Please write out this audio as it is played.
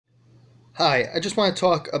Hi, I just want to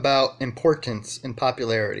talk about importance and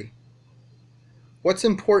popularity. What's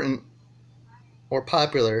important or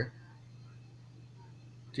popular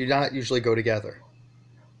do not usually go together.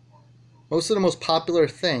 Most of the most popular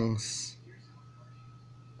things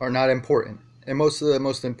are not important, and most of the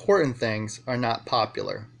most important things are not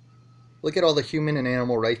popular. Look at all the human and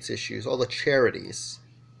animal rights issues, all the charities.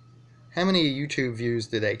 How many YouTube views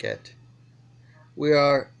do they get? We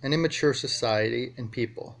are an immature society and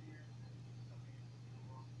people.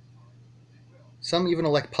 Some even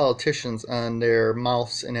elect politicians on their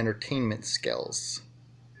mouths and entertainment skills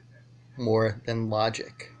more than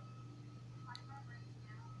logic.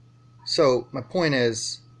 So my point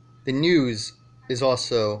is, the news is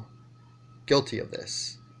also guilty of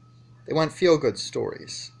this. They want feel-good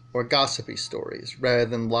stories or gossipy stories rather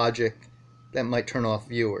than logic that might turn off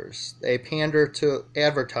viewers. They pander to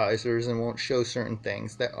advertisers and won't show certain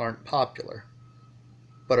things that aren't popular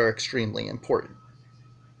but are extremely important.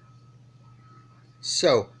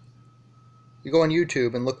 So, you go on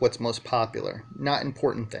YouTube and look what's most popular. Not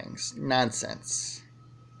important things. Nonsense.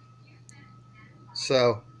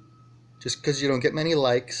 So, just because you don't get many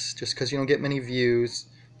likes, just because you don't get many views,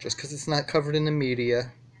 just because it's not covered in the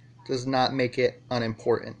media, does not make it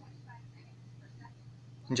unimportant.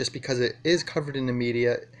 And just because it is covered in the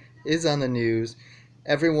media, is on the news,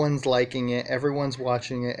 everyone's liking it, everyone's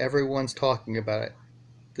watching it, everyone's talking about it,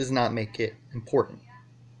 does not make it important.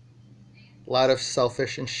 A lot of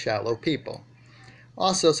selfish and shallow people.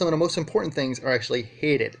 Also, some of the most important things are actually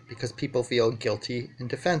hated because people feel guilty and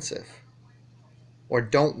defensive or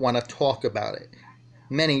don't want to talk about it.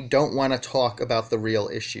 Many don't want to talk about the real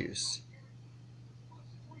issues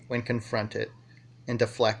when confronted and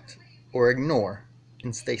deflect or ignore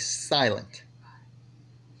and stay silent.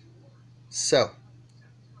 So,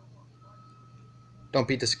 don't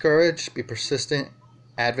be discouraged, be persistent,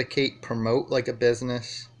 advocate, promote like a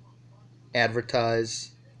business,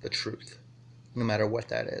 advertise the truth, no matter what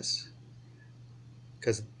that is.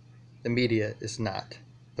 Because the media is not.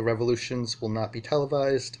 The revolutions will not be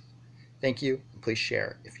televised. Thank you. Please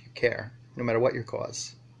share if you care, no matter what your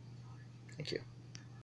cause. Thank you.